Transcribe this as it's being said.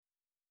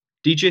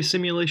DJ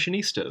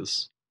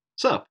Simulationistas.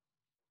 Sup?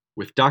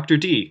 With Dr.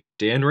 D,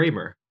 Dan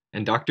Raymer,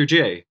 and Dr.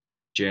 J,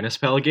 Janice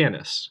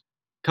Palaganis,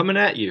 coming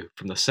at you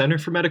from the Center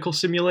for Medical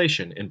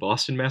Simulation in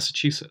Boston,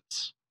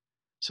 Massachusetts.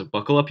 So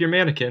buckle up your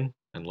mannequin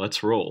and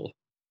let's roll.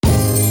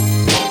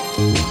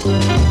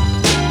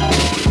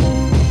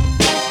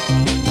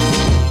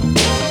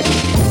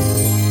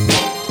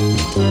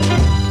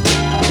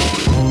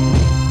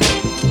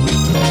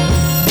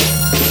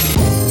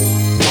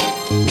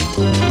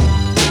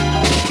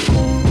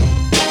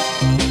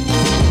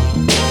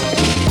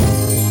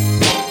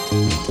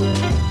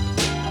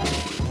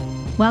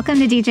 Welcome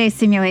to DJ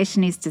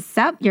Simulationistas.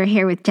 Sup? You're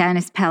here with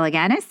Janice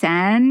Palaganis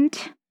and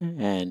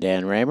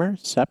Dan Raymer.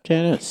 Sup,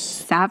 Janice.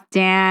 Sup,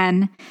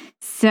 Dan.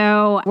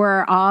 So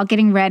we're all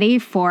getting ready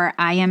for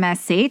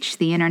IMSH,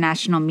 the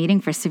International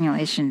Meeting for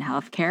Simulation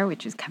Healthcare,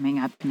 which is coming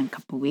up in a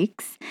couple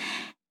weeks.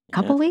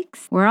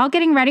 Weeks? We're all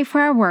getting ready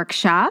for our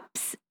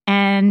workshops.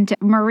 And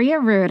Maria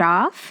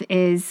Rudolph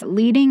is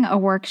leading a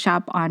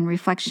workshop on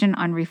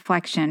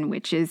reflection,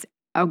 which is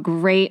a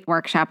great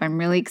workshop. I'm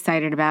really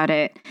excited about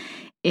it.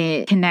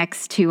 It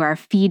connects to our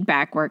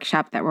feedback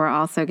workshop that we're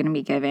also going to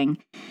be giving.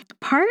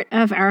 Part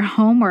of our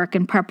homework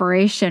and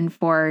preparation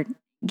for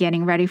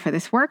getting ready for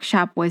this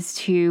workshop was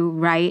to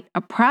write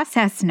a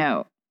process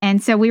note.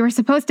 And so we were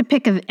supposed to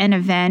pick an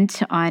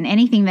event on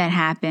anything that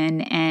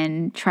happened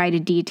and try to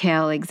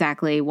detail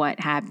exactly what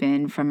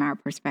happened from our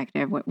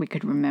perspective, what we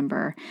could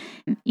remember.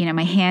 You know,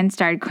 my hand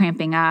started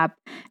cramping up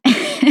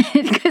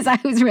because I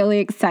was really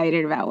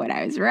excited about what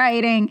I was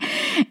writing.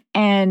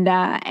 And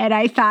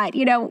I thought,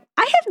 you know,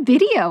 I have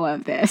video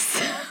of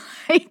this.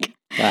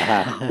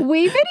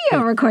 We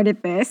video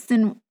recorded this.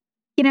 And,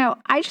 you know,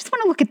 I just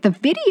want to look at the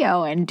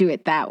video and do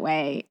it that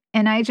way.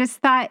 And I just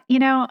thought, you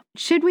know,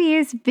 should we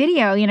use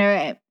video, you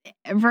know,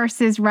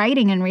 versus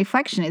writing and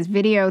reflection? Is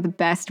video the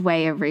best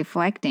way of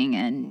reflecting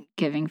and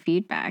giving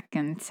feedback?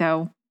 And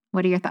so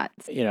what are your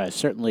thoughts? You know, I've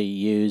certainly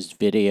used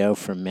video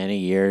for many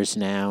years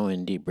now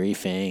in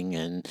debriefing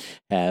and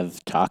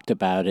have talked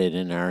about it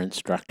in our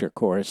instructor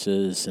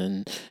courses.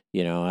 And,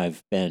 you know,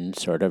 I've been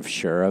sort of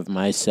sure of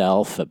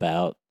myself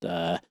about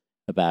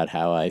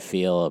how I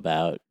feel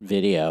about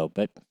video.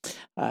 But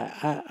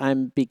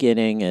I'm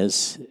beginning,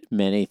 as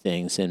many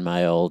things in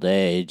my old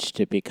age,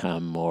 to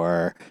become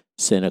more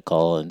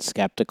cynical and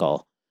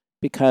skeptical,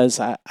 because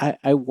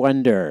I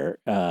wonder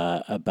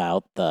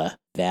about the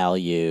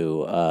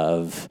value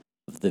of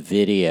the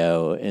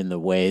video in the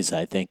ways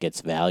I think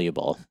it's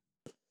valuable.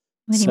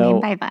 What do you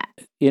mean by that?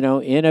 You know,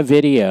 in a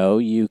video,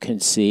 you can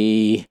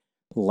see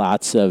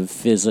lots of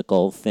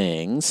physical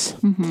things,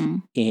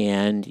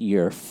 and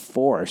you're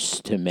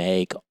forced to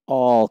make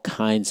all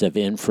kinds of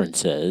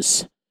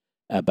inferences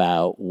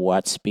about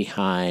what's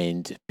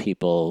behind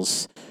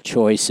people's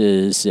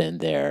choices and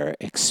their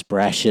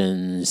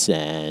expressions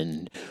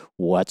and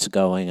what's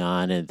going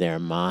on in their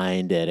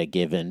mind at a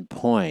given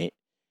point.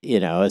 You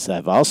know, as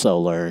I've also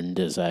learned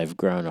as I've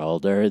grown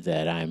older,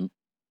 that I'm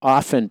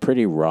often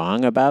pretty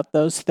wrong about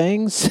those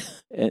things.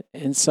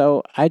 And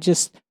so I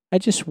just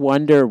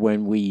wonder,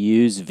 when we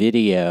use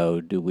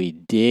video, do we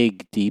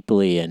dig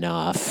deeply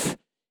enough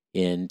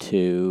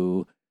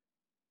into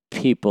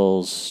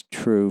people's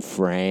true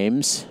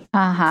frames?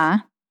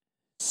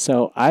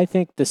 So I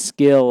think the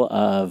skill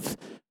of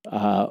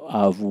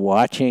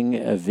watching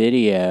a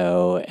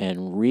video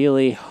and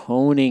really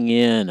honing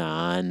in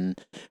on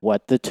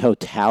what the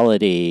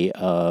totality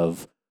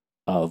of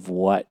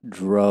what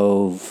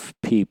drove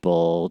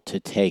people to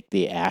take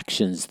the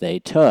actions they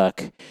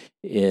took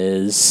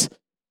is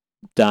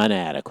done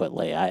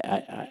adequately.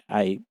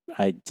 I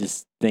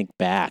just think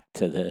back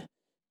to the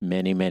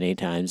many, many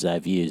times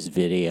I've used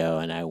video,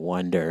 and I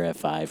wonder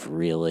if I've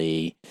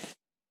really,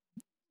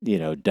 you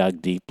know,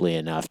 dug deeply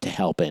enough to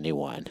help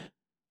anyone.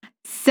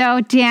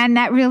 So, Dan,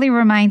 that really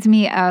reminds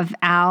me of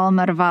Al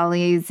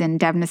Modavalli's and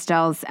Deb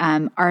Nostel's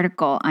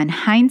article on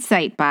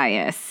hindsight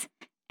bias,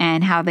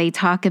 and how they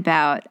talk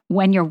about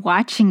when you're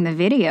watching the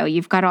video,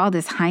 you've got all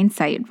this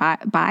hindsight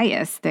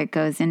bias that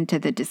goes into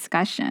the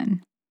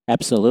discussion.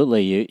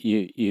 Absolutely.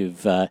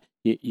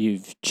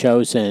 You've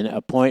chosen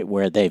a point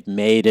where they've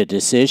made a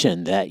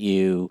decision that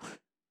you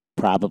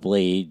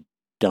probably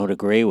don't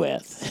agree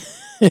with.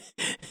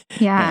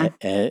 Yeah.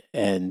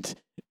 And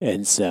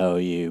so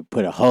you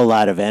put a whole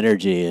lot of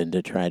energy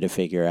into trying to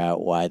figure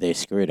out why they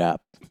screwed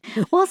up.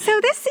 Well, so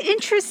this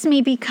interests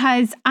me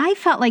because I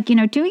felt like, you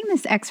know, doing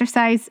this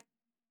exercise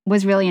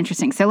was really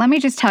interesting. So let me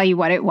just tell you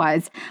what it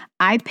was.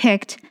 I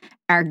picked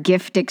our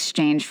gift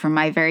exchange for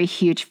my very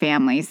huge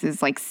families.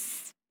 There's like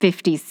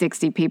 50,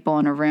 60 people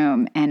in a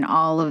room, and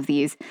all of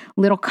these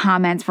little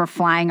comments were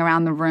flying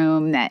around the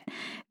room that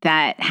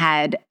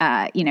had,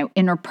 you know,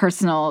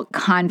 interpersonal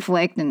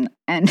conflict and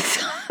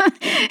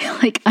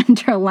like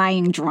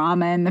underlying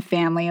drama in the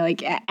family.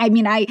 Like, I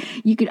mean, I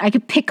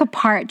could pick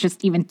apart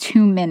just even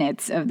 2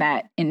 minutes of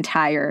that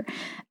entire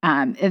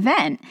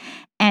event.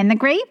 And the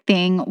great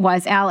thing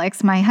was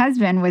Alex, my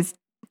husband,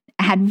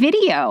 had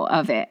video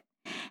of it.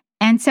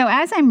 And so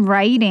as I'm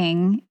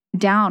writing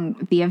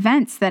down the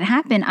events that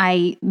happen,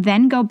 I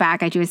then go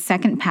back, I do a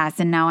second pass,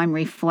 and now I'm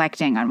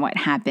reflecting on what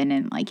happened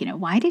and like,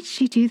 why did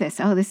she do this?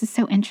 Oh, this is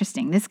so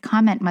interesting. This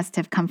comment must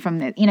have come from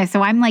the,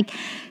 so I'm like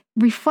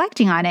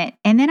reflecting on it.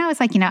 And then I was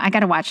like, I got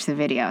to watch the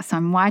video. So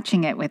I'm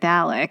watching it with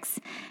Alex,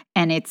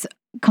 and it's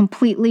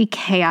completely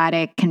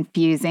chaotic,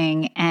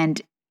 confusing.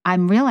 And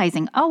I'm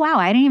realizing, oh, wow,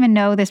 I didn't even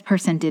know this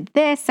person did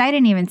this. I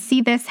didn't even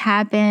see this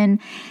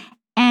happen.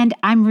 And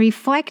I'm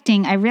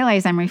reflecting. I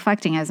realize I'm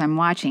reflecting as I'm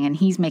watching, and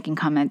he's making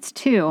comments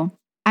too.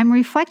 I'm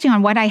reflecting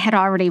on what I had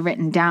already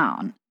written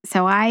down.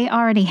 So I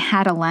already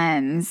had a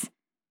lens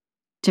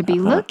to be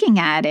looking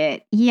at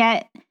it,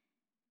 yet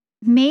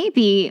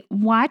maybe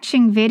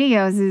watching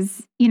videos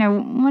is,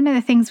 one of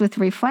the things with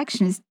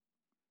reflection is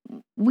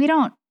we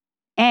don't,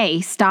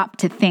 A, stop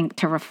to think,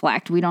 to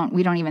reflect. We don't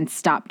even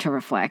stop to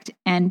reflect.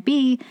 And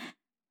B,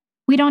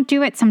 we don't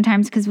do it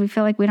sometimes because we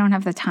feel like we don't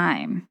have the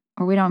time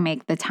or we don't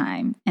make the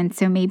time. And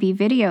so maybe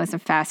video is a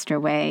faster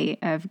way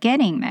of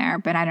getting there,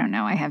 but I don't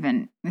know.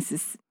 This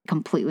is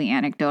completely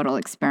anecdotal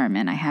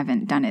experiment. I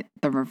haven't done it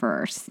the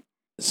reverse.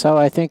 So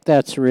I think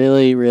that's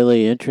really,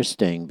 really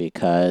interesting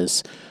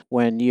because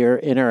when you're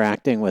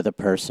interacting with a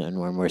person,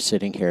 when we're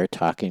sitting here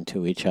talking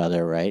to each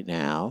other right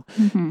now,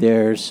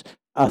 there's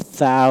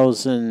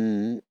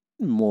 1,000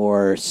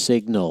 more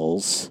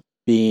signals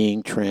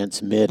being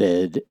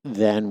transmitted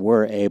than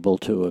we're able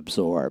to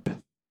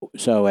absorb.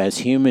 So as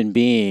human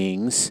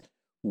beings,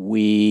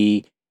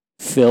 we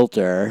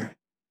filter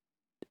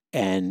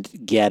and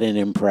get an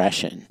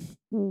impression.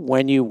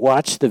 When you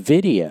watch the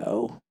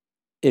video,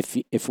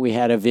 if we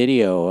had a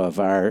video of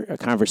our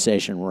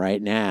conversation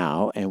right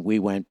now and we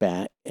went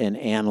back and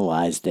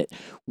analyzed it,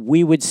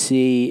 we would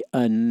see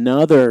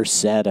another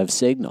set of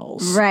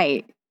signals.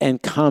 Right.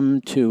 And come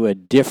to a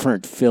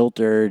different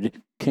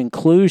filtered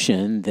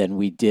conclusion than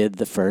we did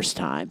the first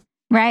time.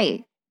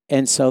 Right.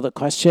 And so the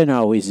question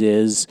always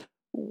is,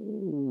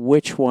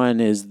 which one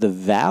is the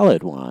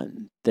valid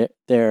one?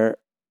 They're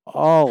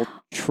all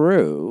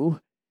true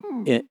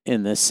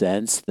in the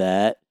sense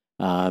that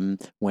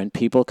when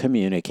people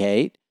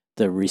communicate,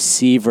 the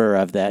receiver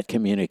of that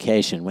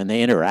communication, when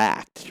they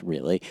interact,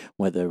 really,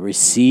 when the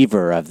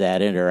receiver of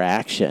that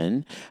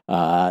interaction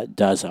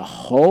does a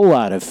whole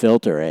lot of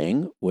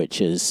filtering, which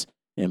is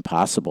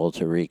impossible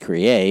to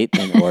recreate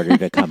in order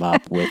to come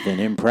up with an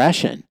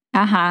impression.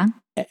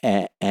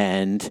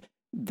 And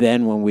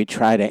then when we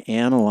try to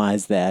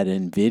analyze that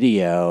in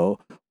video,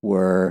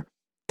 we're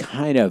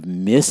kind of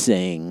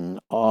missing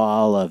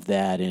all of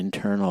that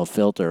internal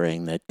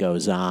filtering that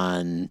goes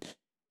on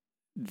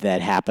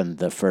that happened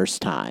the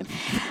first time.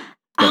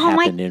 That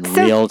happened in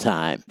real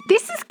time.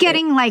 This is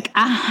getting like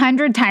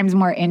 100 times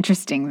more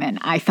interesting than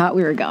I thought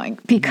we were going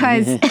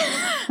because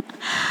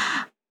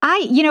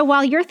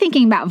while you're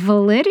thinking about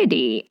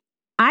validity,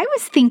 I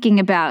was thinking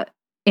about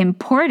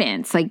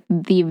importance, like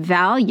the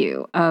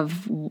value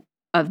of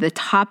the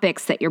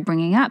topics that you're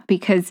bringing up.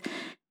 Because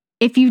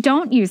if you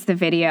don't use the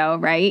video,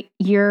 right,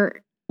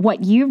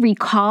 what you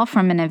recall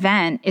from an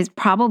event is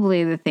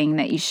probably the thing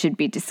that you should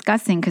be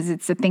discussing because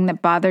it's the thing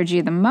that bothered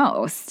you the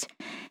most.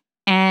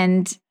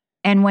 And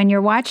when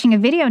you're watching a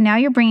video, now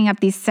you're bringing up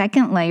these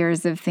second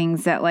layers of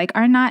things that like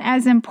are not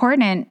as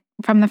important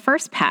from the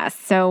first pass.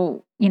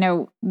 So,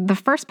 the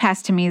first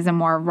pass to me is a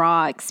more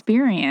raw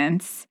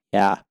experience.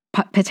 Yeah.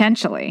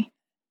 Potentially.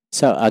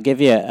 So I'll give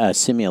you a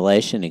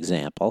simulation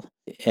example.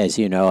 As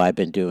you know, I've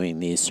been doing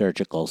these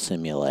surgical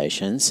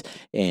simulations,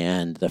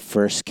 and the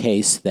first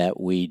case that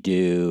we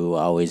do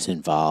always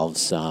involves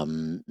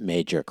some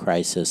major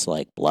crisis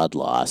like blood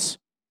loss.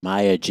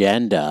 My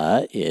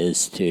agenda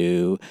is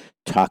to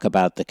talk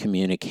about the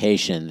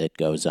communication that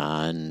goes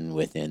on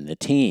within the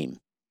team.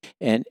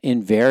 And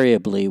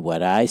invariably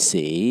what I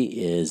see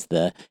is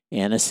the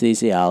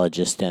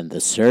anesthesiologist and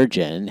the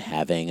surgeon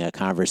having a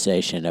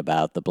conversation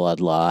about the blood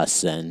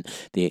loss and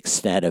the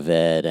extent of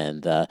it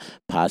and the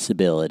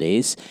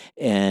possibilities.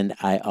 And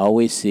I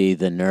always see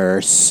the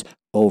nurse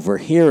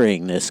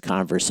overhearing this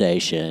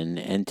conversation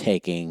and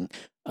taking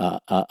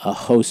a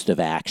host of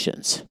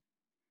actions.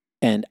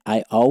 And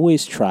I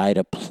always try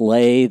to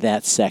play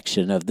that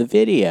section of the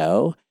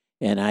video.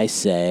 And I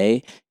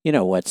say,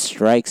 what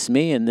strikes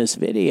me in this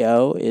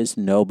video is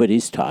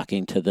nobody's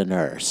talking to the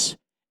nurse.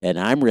 And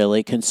I'm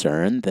really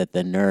concerned that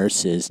the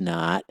nurse is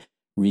not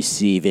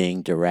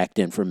receiving direct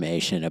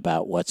information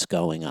about what's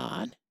going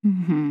on.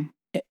 Mm-hmm.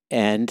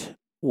 And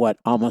what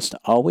almost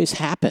always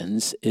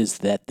happens is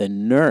that the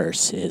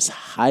nurse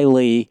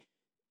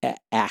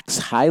acts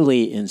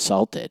highly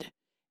insulted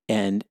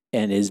and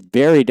is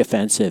very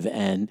defensive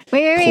and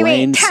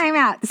wait, time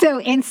out. So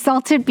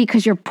insulted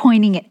because you're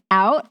pointing it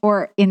out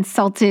or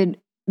insulted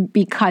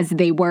because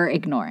they were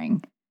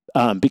ignoring?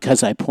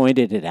 Because I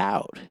pointed it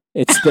out.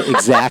 It's the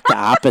exact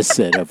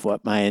opposite of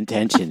what my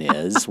intention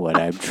is, what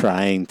I'm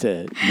trying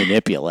to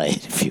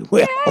manipulate, if you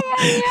will.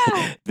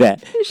 Yeah.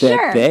 that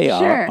they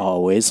are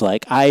always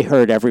like, I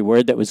heard every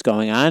word that was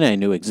going on. I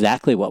knew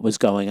exactly what was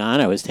going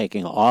on. I was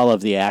taking all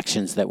of the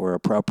actions that were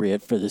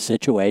appropriate for the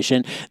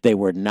situation. They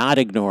were not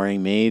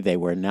ignoring me. They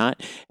were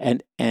not.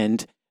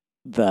 And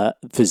the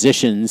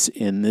physicians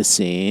in the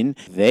scene,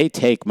 they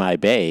take my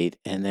bait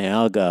and they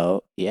all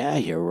go, yeah,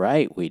 you're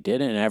right. We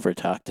didn't ever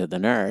talk to the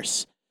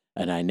nurse.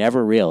 And I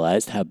never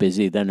realized how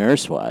busy the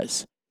nurse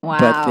was.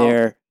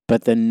 Wow.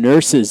 But the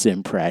nurse's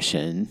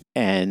impression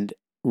and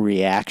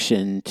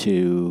reaction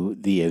to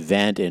the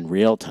event in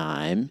real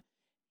time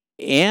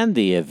and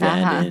the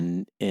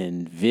event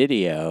in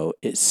video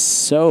is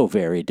so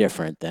very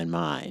different than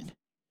mine,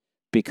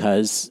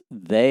 because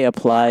they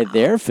apply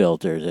their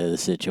filter to the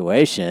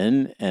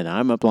situation and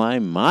I'm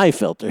applying my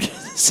filter to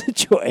the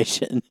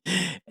situation.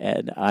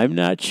 And I'm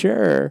not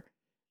sure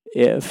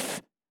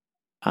if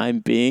I'm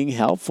being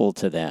helpful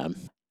to them.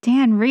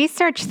 Dan,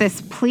 research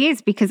this,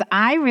 please, because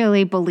I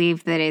really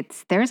believe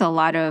that there's a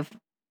lot of,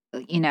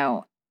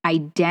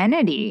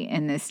 identity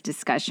in this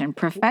discussion,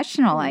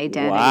 professional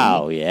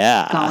identity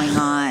going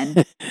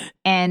on.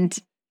 And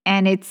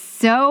it's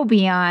so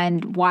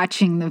beyond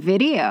watching the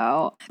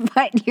video,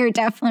 but you're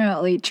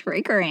definitely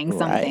triggering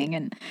something.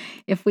 And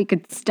if we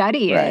could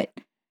study it,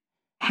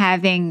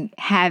 having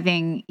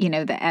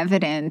the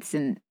evidence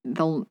and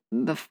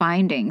the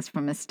findings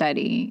from a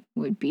study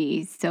would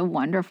be so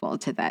wonderful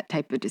to that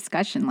type of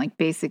discussion, like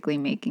basically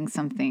making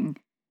something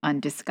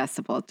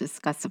undiscussable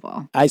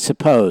discussable. I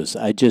suppose.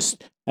 I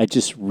just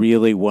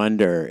really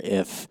wonder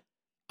if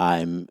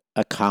I'm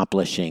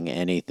accomplishing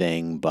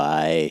anything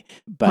by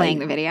playing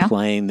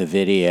the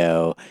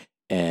video,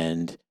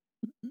 and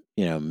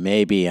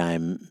maybe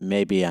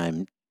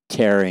I'm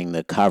tearing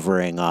the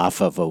covering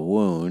off of a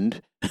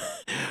wound,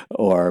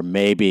 or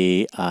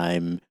maybe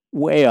I'm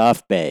way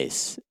off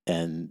base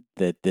and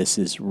that this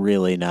is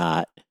really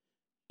not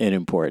an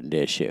important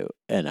issue.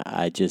 And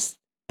I just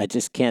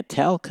can't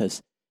tell,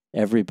 because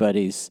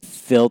everybody's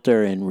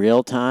filter in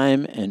real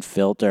time and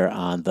filter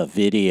on the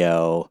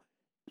video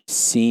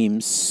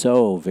seems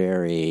so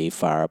very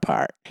far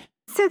apart.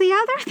 So the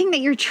other thing that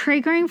you're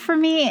triggering for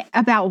me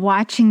about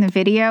watching the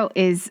video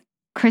is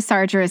Chris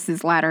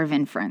Argyris's ladder of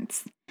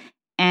inference.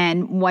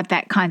 And what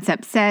that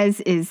concept says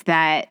is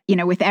that,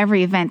 with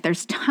every event,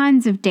 there's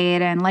tons of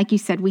data. And like you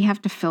said, we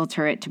have to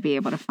filter it to be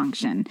able to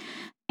function.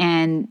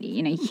 And,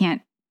 you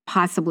can't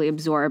possibly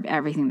absorb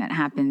everything that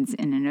happens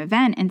in an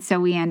event. And so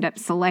we end up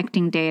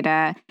selecting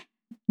data,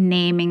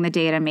 naming the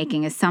data,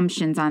 making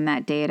assumptions on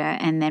that data,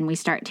 and then we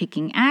start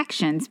taking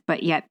actions.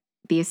 But yet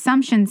the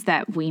assumptions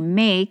that we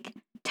make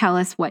tell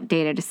us what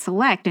data to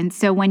select. And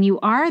so when you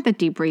are the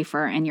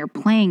debriefer and you're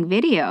playing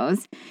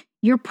videos,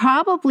 you're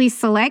probably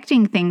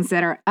selecting things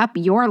that are up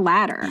your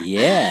ladder.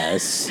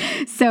 Yes.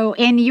 So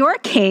in your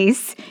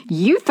case,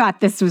 you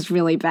thought this was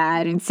really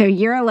bad. And so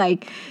you're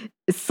like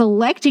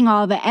selecting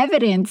all the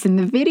evidence in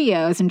the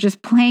videos and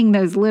just playing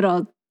those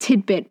little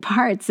tidbit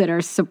parts that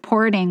are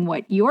supporting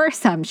what your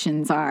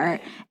assumptions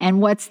are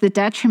and what's the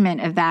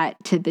detriment of that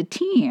to the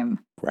team.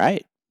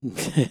 Right.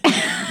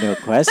 No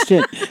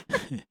question.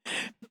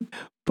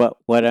 But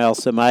what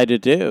else am I to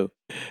do?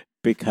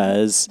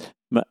 Because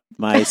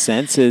my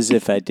sense is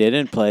if I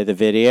didn't play the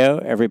video,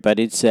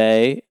 everybody'd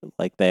say,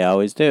 like they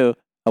always do,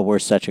 oh, we're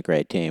such a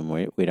great team.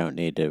 We don't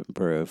need to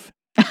improve.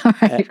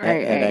 Right.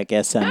 And I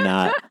guess I'm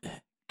not.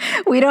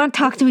 We don't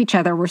talk to each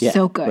other. We're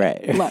so good.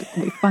 Right. Look,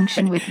 we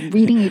function with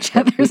reading each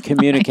other's We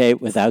communicate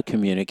minds. without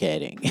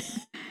communicating.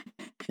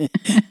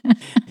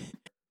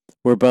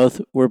 We're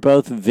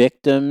both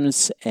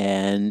victims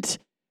and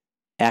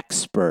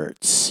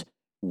experts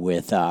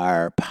with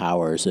our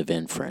powers of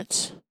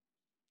inference.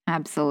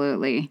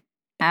 Absolutely.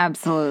 And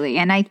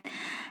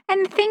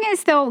the thing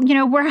is, though,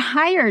 we're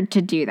hired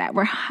to do that.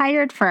 We're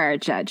hired for our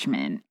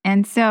judgment.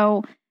 And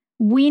so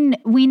we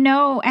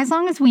know, as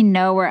long as we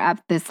know we're up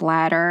this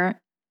ladder,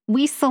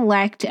 we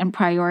select and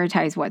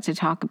prioritize what to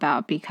talk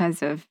about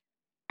because of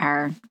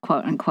our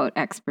quote unquote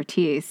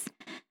expertise.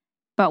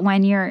 But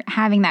when you're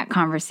having that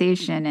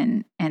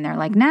conversation and they're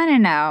like,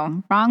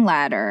 no, wrong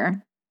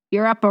ladder,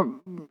 you're up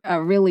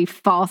a really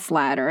false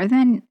ladder,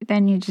 then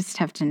you just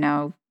have to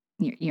know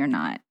you're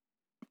not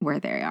where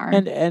they are.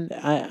 And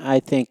I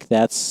think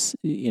that's,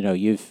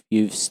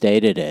 you've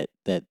stated it,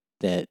 that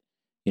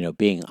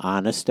being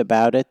honest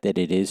about it, that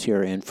it is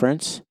your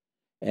inference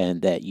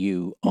and that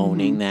you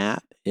owning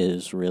that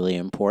is really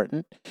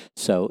important.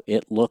 So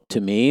it looked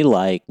to me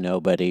like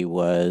nobody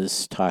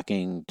was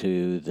talking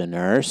to the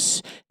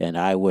nurse, and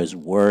I was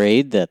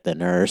worried that the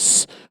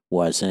nurse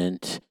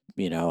wasn't,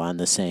 on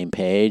the same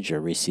page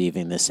or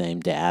receiving the same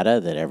data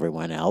that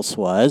everyone else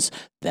was.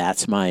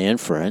 That's my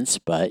inference,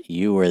 but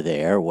you were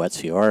there.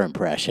 What's your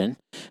impression?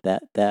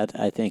 That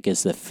I think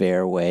is the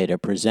fair way to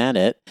present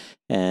it.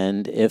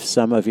 And if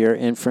some of your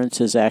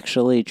inference is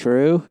actually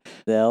true,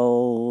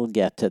 they'll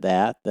get to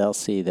that. They'll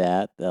see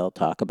that. They'll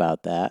talk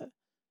about that.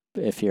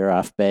 If you're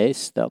off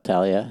base, they'll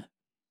tell you.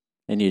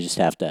 And you just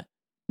have to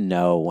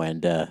know when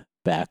to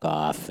back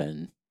off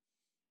and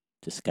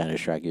just kind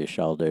of shrug your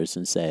shoulders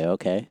and say,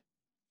 okay,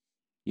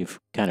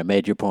 you've kind of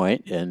made your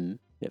point, and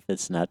if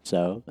it's not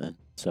so, then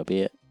so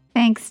be it.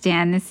 Thanks,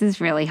 Dan. This is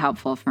really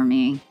helpful for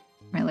me.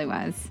 Really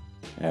was.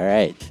 All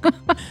right. All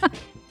Bye.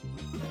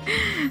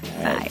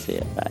 right, see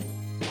ya. Bye.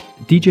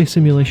 DJ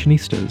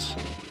Simulationistas,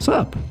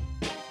 sup?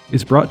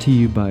 is brought to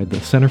you by the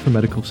Center for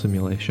Medical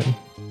Simulation.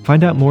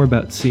 Find out more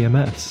about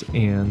CMS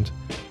and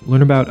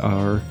learn about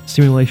our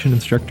simulation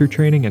instructor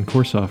training and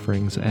course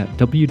offerings at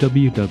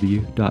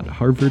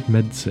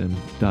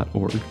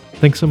www.harvardmedsim.org.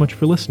 Thanks so much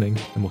for listening,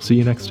 and we'll see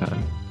you next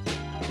time.